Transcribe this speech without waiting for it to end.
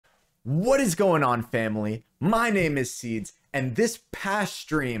What is going on, family? My name is Seeds, and this past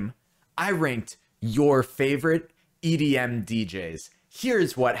stream, I ranked your favorite EDM DJs.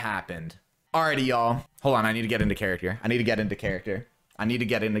 Here's what happened. Alrighty, y'all. Hold on, I need to get into character.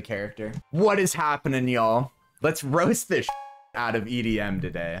 What is happening, y'all? Let's roast this out of EDM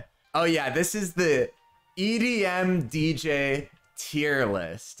today. Oh yeah, this is the EDM DJ tier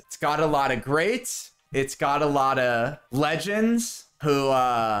list. It's got a lot of greats. It's got a lot of legends who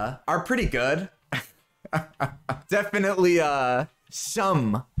are pretty good. Definitely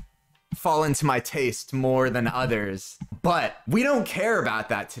some fall into my taste more than others. But we don't care about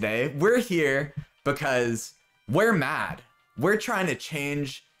that today. We're here because we're mad. We're trying to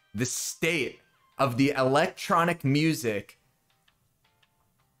change the state of the electronic music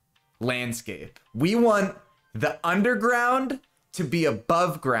landscape. We want the underground to be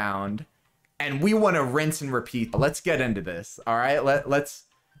above ground, and we want to rinse and repeat. Let's get into this. All right, let's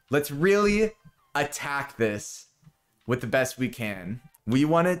really attack this with the best we can. We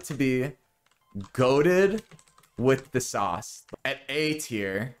want it to be goated with the sauce. At A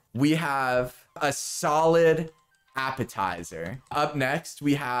tier, we have a solid appetizer. Up next,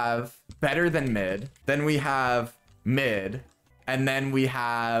 we have better than mid. Then we have mid, and then we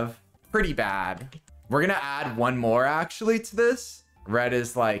have pretty bad. We're gonna add one more actually to this. Red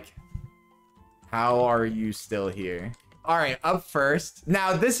is like, how are you still here? All right, up first.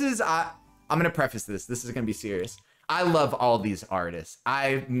 Now this is, I'm gonna preface this. This is gonna be serious. I love all these artists.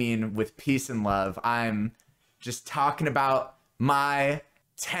 I mean, with peace and love. I'm just talking about my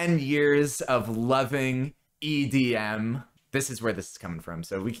 10 years of loving EDM. This is where this is coming from,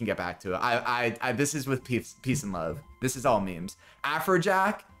 so we can get back to it. This is with peace and love. This is all memes.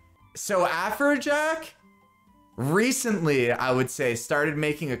 Afrojack. So Afrojack recently, I would say, started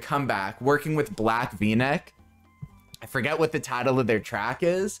making a comeback, working with Black V-Neck. I forget what the title of their track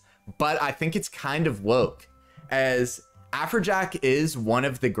is, but I think it's kind of woke, as Afrojack is one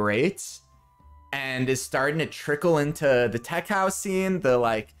of the greats and is starting to trickle into the tech house scene,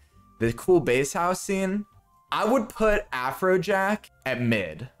 the cool bass house scene. I would put Afrojack at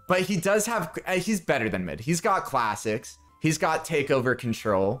mid, but he does have, he's better than mid. He's got classics. He's got Takeover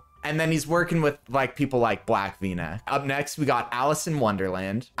Control. And then he's working with people like Black V-Neck. Up next, we got Alice in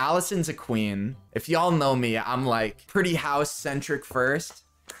Wonderland. Allison's a queen. If y'all know me, I'm like pretty house centric first,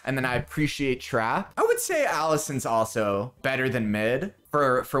 and then I appreciate trap. I would say Allison's also better than mid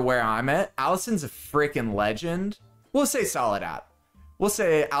for where I'm at. Allison's a freaking legend. We'll say solid app. We'll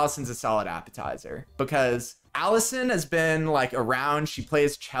say Allison's a solid appetizer because Allison has been like around. She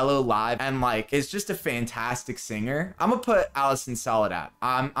plays cello live and like is just a fantastic singer. I'm gonna put Allison solid app.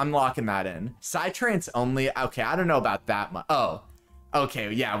 I'm locking that in. Psytrance only. Okay, I don't know about that much. Oh,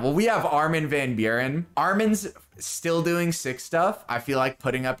 okay, yeah. Well, we have Armin van Buuren. Armin's still doing sick stuff. I feel like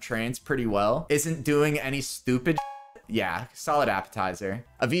putting up trance pretty well. Isn't doing any stupid shit. Yeah, solid appetizer.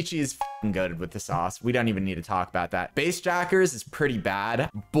 Avicii is f***ing goated with the sauce. We don't even need to talk about that. Bassjackers is pretty bad.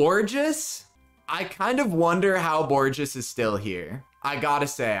 Borges, I kind of wonder how Borges is still here. I gotta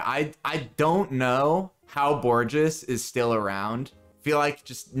say, I don't know how Borges is still around. Feel like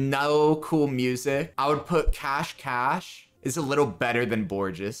just no cool music. I would put Cash Cash is a little better than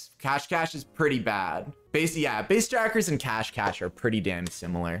Borges. Cash Cash is pretty bad. Bassjackers and Cash Cash are pretty damn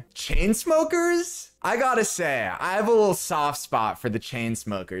similar. Chainsmokers? I gotta say, I have a little soft spot for the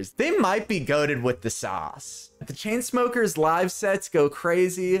Chainsmokers. They might be goated with the sauce. The Chainsmokers live sets go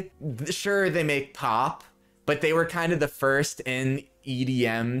crazy. Sure, they make pop, but they were kind of the first in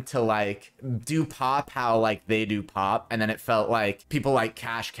EDM to like do pop how like they do pop, and then it felt like people like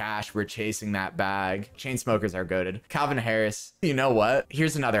Cash Cash were chasing that bag. Chainsmokers are goated. Calvin Harris, you know what?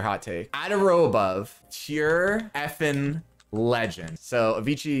 Here's another hot take. Add a row above. Pure effing legend. So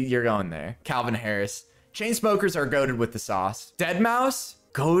Avicii, you're going there. Calvin Harris. Chainsmokers are goated with the sauce. Deadmau5,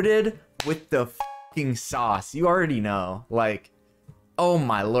 goated with the fucking sauce. You already know. Like, oh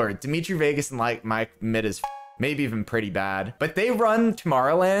my lord. Dimitri Vegas and like Mike mid is maybe even pretty bad, but they run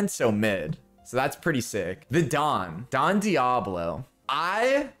Tomorrowland, so mid. So that's pretty sick. The Don Diablo.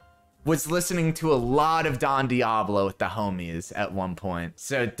 I was listening to a lot of Don Diablo with the homies at one point.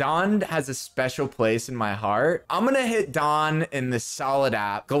 So Don has a special place in my heart. I'm gonna hit Don in the solid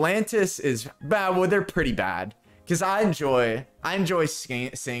app. Galantis is bad. Well, they're pretty bad because I enjoy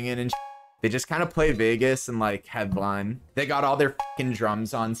singing and they just kind of play Vegas and like headline. They got all their fucking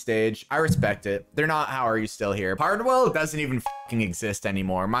drums on stage. I respect it. They're not How Are You Still Here. Hardwell doesn't even fucking exist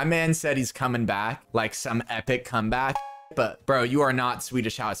anymore. My man said he's coming back, like some epic comeback. But bro, you are not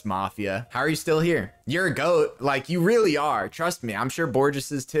Swedish House Mafia. How are you still here? You're a goat. Like, you really are. Trust me. I'm sure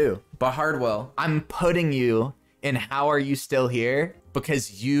Borges is too. But Hardwell, I'm putting you in How Are You Still Here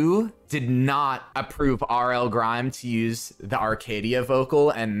because you did not approve RL Grime to use the Arcadia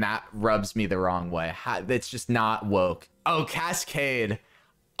vocal, and that rubs me the wrong way. It's just not woke. Oh, Cascade.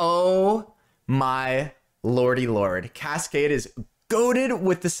 Oh my lordy lord. Cascade is goated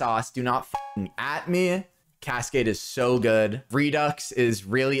with the sauce. Do not f***ing at me. Cascade is so good. Redux is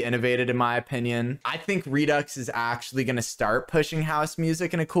really innovative in my opinion. I think Redux is actually going to start pushing house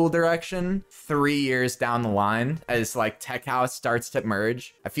music in a cool direction 3 years down the line as like tech house starts to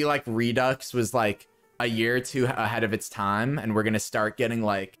merge. I feel like Redux was like a year or two ahead of its time, and we're going to start getting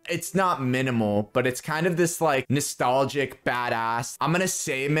like, it's not minimal, but it's kind of this like nostalgic badass. I'm going to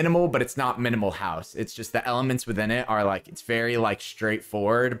say minimal, but it's not minimal house. It's just the elements within it are like, it's very like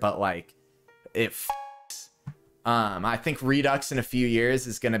straightforward, but like it I think Redux in a few years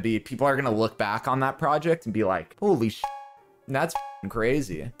is going to be, people are going to look back on that project and be like, holy shit, that's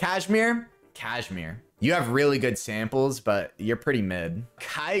crazy. Cashmere. You have really good samples, but you're pretty mid.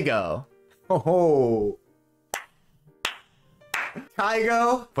 Kygo. Oh.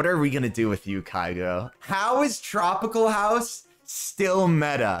 Kygo. What are we going to do with you, Kygo? How is Tropical House still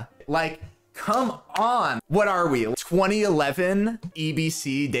meta? Like, come on. What are we? 2011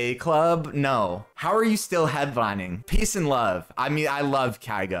 EBC Day Club? No. How are you still headlining? Peace and love. I mean, I love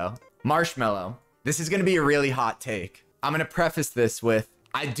Kygo. Marshmello. This is going to be a really hot take. I'm going to preface this with,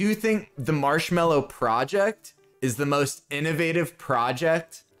 I do think the Marshmello project is the most innovative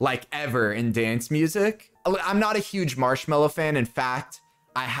project like ever in dance music. I'm not a huge Marshmello fan. In fact,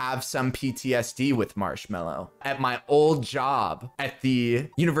 I have some PTSD with Marshmello. At my old job at the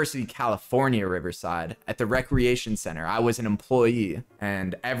University of California, Riverside, at the Recreation Center, I was an employee,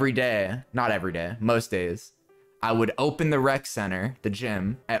 and every day, not every day, most days, I would open the rec center, the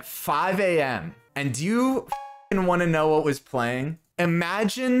gym, at 5 a.m. And do you want to know what was playing?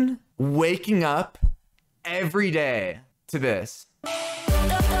 Imagine waking up every day to this.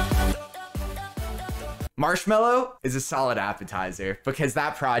 Marshmello is a solid appetizer because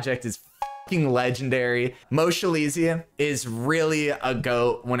that project is fucking legendary. Mo Shalizia is really a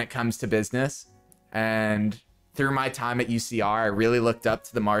goat when it comes to business. And through my time at UCR, I really looked up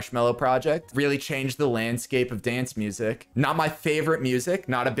to the Marshmello project. Really changed the landscape of dance music. Not my favorite music,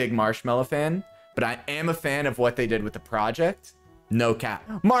 not a big Marshmello fan, but I am a fan of what they did with the project. No cap.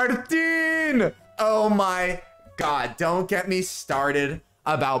 Martin! Oh my God, don't get me started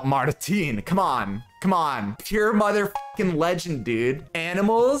about Martin. Come on. Come on. Pure motherfucking legend, dude.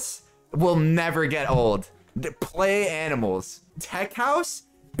 Animals will never get old. Play Animals. Tech House?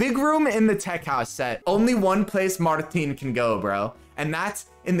 Big room in the Tech House set. Only one place Martin can go, bro. And that's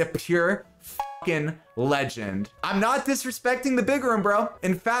in the pure fucking legend. I'm not disrespecting the big room, bro.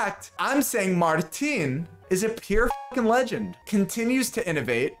 In fact, I'm saying Martin is a pure fucking legend. Continues to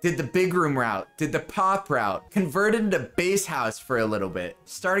innovate. Did the big room route, did the pop route, converted into bass house for a little bit,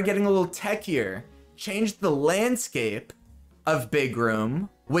 started getting a little techier, changed the landscape of big room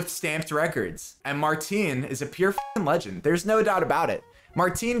with Stamped Records. And Martin is a pure fucking legend. There's no doubt about it.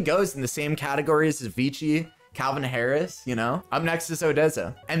 Martin goes in the same categories as Vici, Calvin Harris, you know? Up next is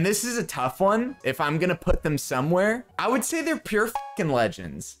ODESZA. And this is a tough one. If I'm gonna put them somewhere, I would say they're pure fucking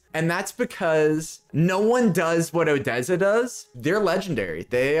legends. And that's because no one does what ODESZA does. They're legendary.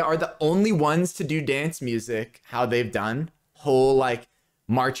 They are the only ones to do dance music how they've done. Whole like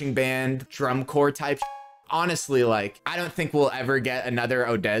marching band, drum corps type. Honestly, like, I don't think we'll ever get another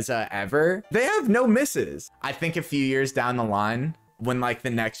ODESZA ever. They have no misses. I think a few years down the line, when like the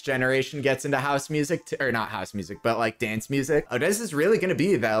next generation gets into house music, or not house music, but like dance music, ODESZA is really gonna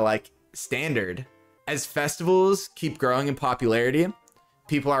be the like standard. As festivals keep growing in popularity,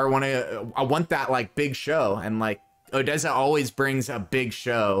 people are I want that like big show, and like ODESZA always brings a big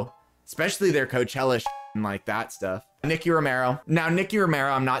show, especially their Coachella and like that stuff. Nicky Romero. Now, Nicky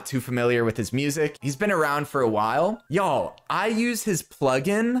Romero, I'm not too familiar with his music. He's been around for a while. Y'all, I use his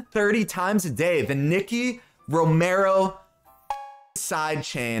plugin 30 times a day. The Nicky Romero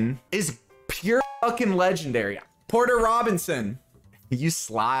sidechain is pure fucking legendary. Porter Robinson. You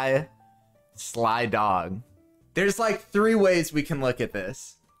sly dog. There's like 3 ways we can look at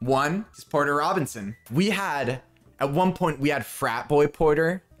this. One is Porter Robinson. At one point, we had Frat Boy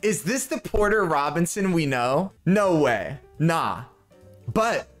Porter. Is this the Porter Robinson we know? No way. Nah.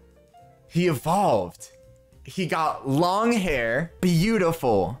 But he evolved. He got long hair.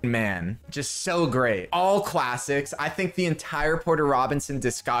 Beautiful. Man, just so great. All classics. I think the entire Porter Robinson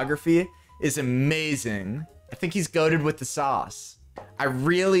discography is amazing. I think he's goated with the sauce. I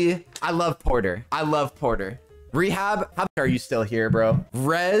love Porter. I love Porter. Rehab, how are you still here, bro?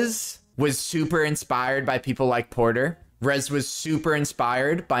 Rez was super inspired by people like Porter. Rez was super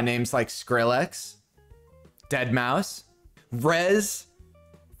inspired by names like Skrillex, Deadmau5. Rez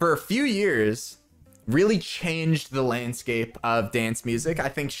for a few years, really changed the landscape of dance music. I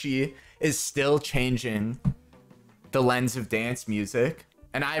think she is still changing the lens of dance music,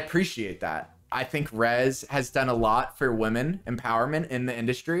 and I appreciate that. I think Rez has done a lot for women empowerment in the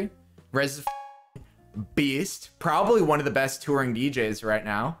industry. Rez is beast, probably one of the best touring DJs right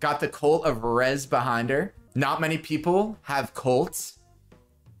now. Got the cult of Rez behind her. Not many people have cults,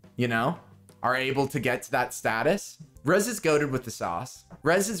 you know, are able to get to that status. Rez is goated with the sauce.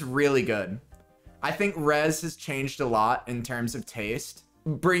 Rez is really good. I think Rez has changed a lot in terms of taste,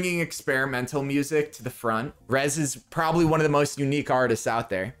 bringing experimental music to the front. Rez is probably one of the most unique artists out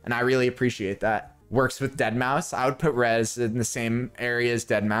there, and I really appreciate that. Works with Deadmau5. I would put Rez in the same area as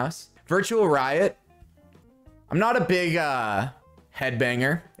Deadmau5. Virtual Riot. I'm not a big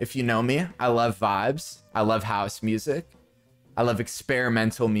headbanger, if you know me. I love vibes. I love house music. I love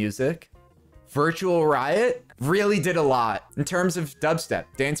experimental music. Virtual Riot really did a lot in terms of dubstep,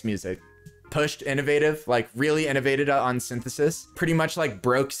 dance music. Pushed innovative, like really innovated on synthesis. Pretty much like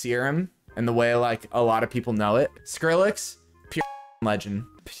broke Serum in the way like a lot of people know it. Skrillex, pure legend.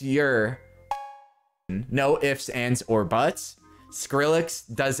 Pure, no ifs, ands, or buts. Skrillex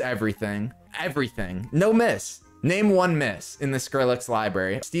does everything. Everything. No miss. Name one miss in the Skrillex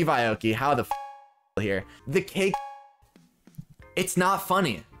library. Steve Aoki, how the here? The cake. It's not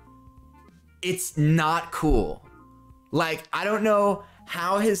funny. It's not cool. Like, I don't know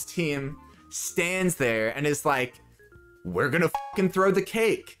how his team stands there and is like, we're gonna fucking throw the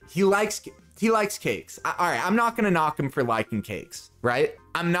cake. He likes cakes. All right, I'm not gonna knock him for liking cakes, right?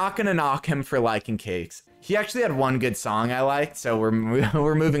 I'm not gonna knock him for liking cakes. He actually had one good song I liked, so we're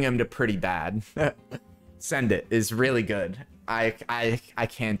moving him to pretty bad. Send It is really good. I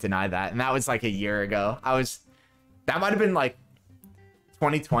can't deny that. And that was like a year ago. That might have been like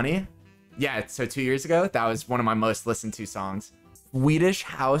 2020. Yeah, so 2 years ago. That was one of my most listened to songs. Swedish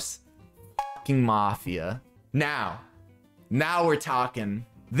House fucking Mafia. Now we're talking.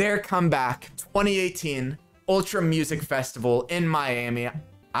 Their comeback, 2018 Ultra Music Festival in Miami.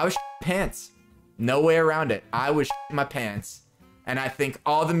 I was pants. No way around it. I was my pants. And I think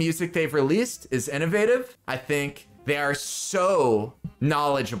all the music they've released is innovative. I think they are so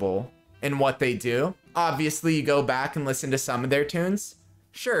knowledgeable in what they do. Obviously, you go back and listen to some of their tunes.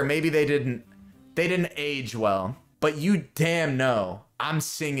 Sure, maybe they didn't age well, but you damn know I'm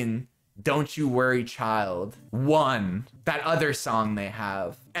singing Don't You Worry Child 1, that other song they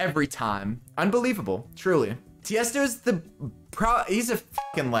have, every time. Unbelievable, truly. Tiesto's he's a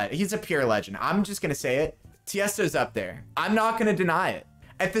fucking he's a pure legend. I'm just gonna say it. Tiesto's up there. I'm not gonna deny it.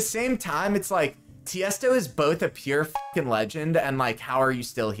 At the same time, it's like, Tiesto is both a pure fucking legend and like, how are you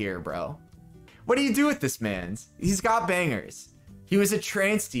still here, bro? What do you do with this man? He's got bangers. He was a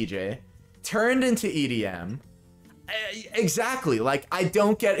trance DJ, turned into EDM. Exactly, like, I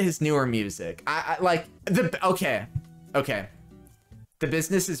don't get his newer music. Okay. The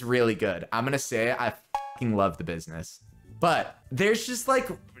Business is really good. I'm gonna say I fucking love The Business. But there's just like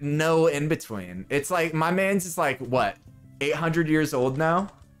no in between. It's like my man's is like, what, 800 years old now?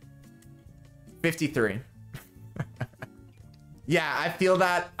 53. Yeah, I feel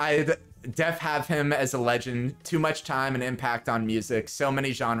that I def have him as a legend. Too much time and impact on music. So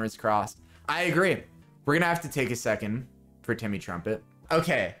many genres crossed. I agree. We're gonna have to take a second for Timmy Trumpet.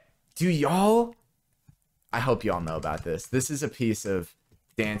 Okay, I hope y'all know about this. This is a piece of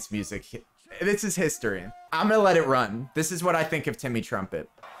dance music. This is history. I'm gonna let it run. This is what I think of Timmy Trumpet.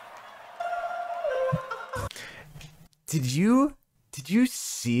 Did you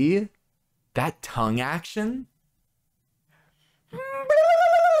see that tongue action?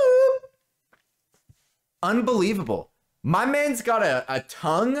 Unbelievable. My man's got a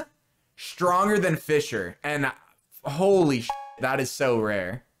tongue stronger than Fisher, and holy shit, that is so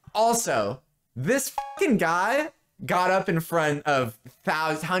rare. Also, this fucking guy got up in front of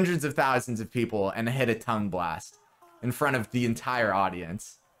hundreds of thousands of people and hit a tongue blast in front of the entire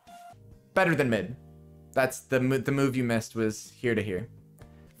audience. Better than mid. That's the move you missed was Here to Here.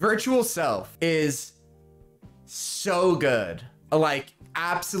 Virtual Self is so good. Like,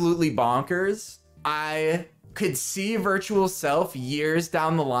 absolutely bonkers. I could see Virtual Self years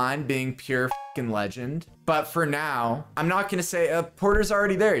down the line being pure fucking legend. But for now, I'm not gonna say Porter's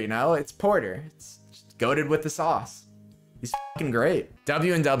already there, you know? It's Porter. It's just goated with the sauce. He's fucking great.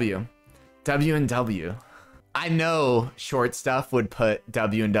 W&W. W&W. I know Short Stuff would put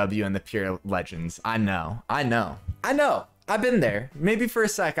W&W in the pure legends. I know. I've been there. Maybe for a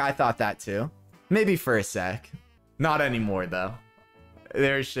sec I thought that too. Maybe for a sec. Not anymore though.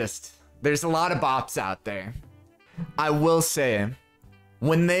 There's a lot of bops out there. I will say,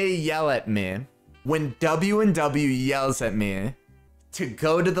 when they yell at me, when W&W yells at me to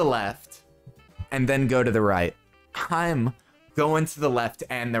go to the left and then go to the right. I'm going to the left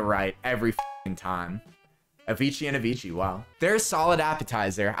and the right every time. Avicii and Avicii, wow. They're a solid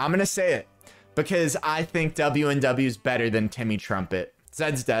appetizer. I'm gonna say it because I think W&W's better than Timmy Trumpet.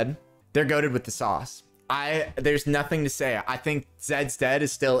 Zed's Dead. They're goated with the sauce. There's nothing to say. I think Zed's Dead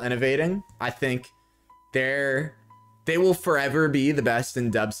is still innovating. I think they will forever be the best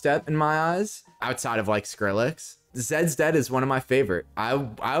in dubstep in my eyes, outside of like Skrillex. Zed's Dead is one of my favorite. I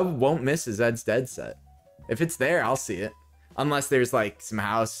won't miss a Zed's Dead set. If it's there, I'll see it. Unless there's like some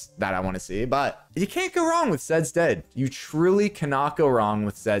house that I want to see. But you can't go wrong with Zed's Dead. You truly cannot go wrong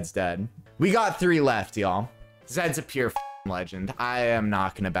with Zed's Dead. We got 3 left, y'all. Zed's a pure legend. I am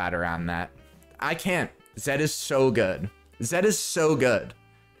not going to bat around that. I can't. Zed is so good. Zed is so good.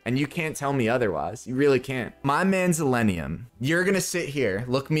 And you can't tell me otherwise. You really can't. My man Zillenium, you're going to sit here,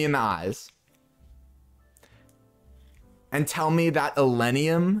 look me in the eyes, and tell me that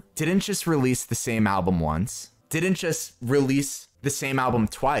Illenium didn't just release the same album once, didn't just release the same album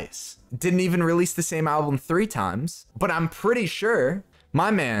twice, didn't even release the same album 3 times, but I'm pretty sure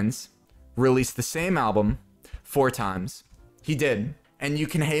my man's released the same album 4 times. He did. And you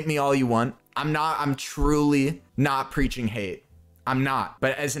can hate me all you want. I'm truly not preaching hate. I'm not.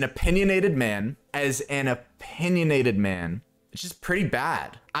 But as an opinionated man, it's just pretty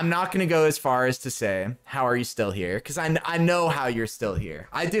bad. I'm not going to go as far as to say, how are you still here? Because I know how you're still here.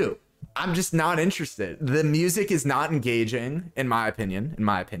 I do. I'm just not interested. The music is not engaging, in my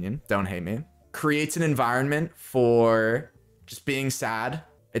opinion. Don't hate me. Creates an environment for just being sad.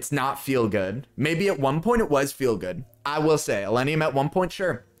 It's not feel good. Maybe at one point it was feel good. I will say, Illenium at one point,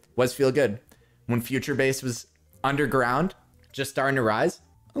 sure, was feel good. When Future Bass was underground, just starting to rise,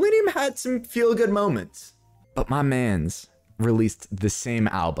 Illenium had some feel good moments. But my man's released the same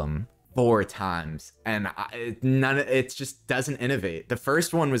album 4 times, and it just doesn't innovate. The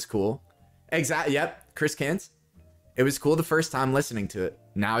first one was cool. Yep, Chris Cans. It was cool the first time listening to it.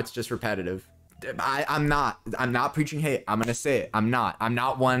 Now it's just repetitive. I'm not preaching hate. I'm gonna say it. I'm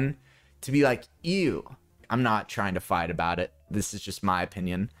not one to be like, ew. I'm not trying to fight about it. This is just my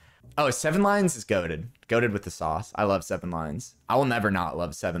opinion. Oh, 7 Lions is goated. Goated with the sauce. I love 7 Lions. I will never not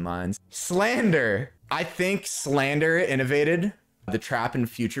love 7 Lions. Slander. I think Slander innovated the trap and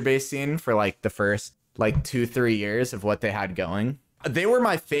future bass scene for like the first like 2-3 years of what they had going. They were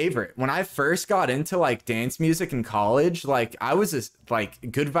my favorite. When I first got into like dance music in college, like I was this like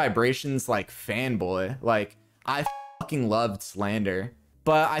Good Vibrations like fanboy. Like I fucking loved Slander.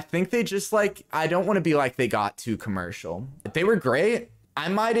 But I think they just like, I don't want to be like they got too commercial. They were great. I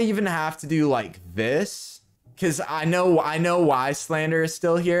might even have to do like this because I know why Slander is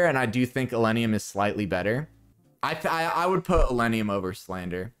still here, and I do think Illenium is slightly better. I would put Illenium over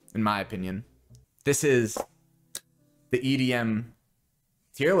Slander, in my opinion. This is the EDM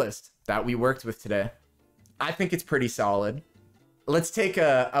tier list that we worked with today. I think it's pretty solid. Let's take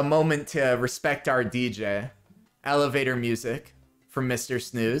a moment to respect our DJ. Elevator music from Mr.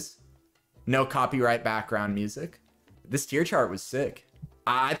 Snooze. No copyright background music. This tier chart was sick.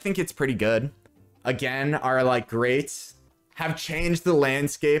 I think it's pretty good. Again, our like greats have changed the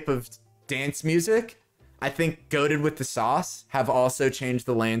landscape of dance music. I think Goated with the Sauce have also changed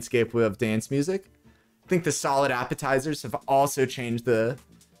the landscape of dance music. I think the solid appetizers have also changed the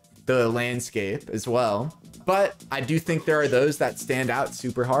landscape as well. But I do think there are those that stand out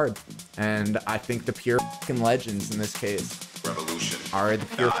super hard. And I think the pure fucking legends in this case are the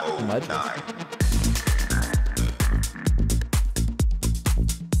pure fucking legends.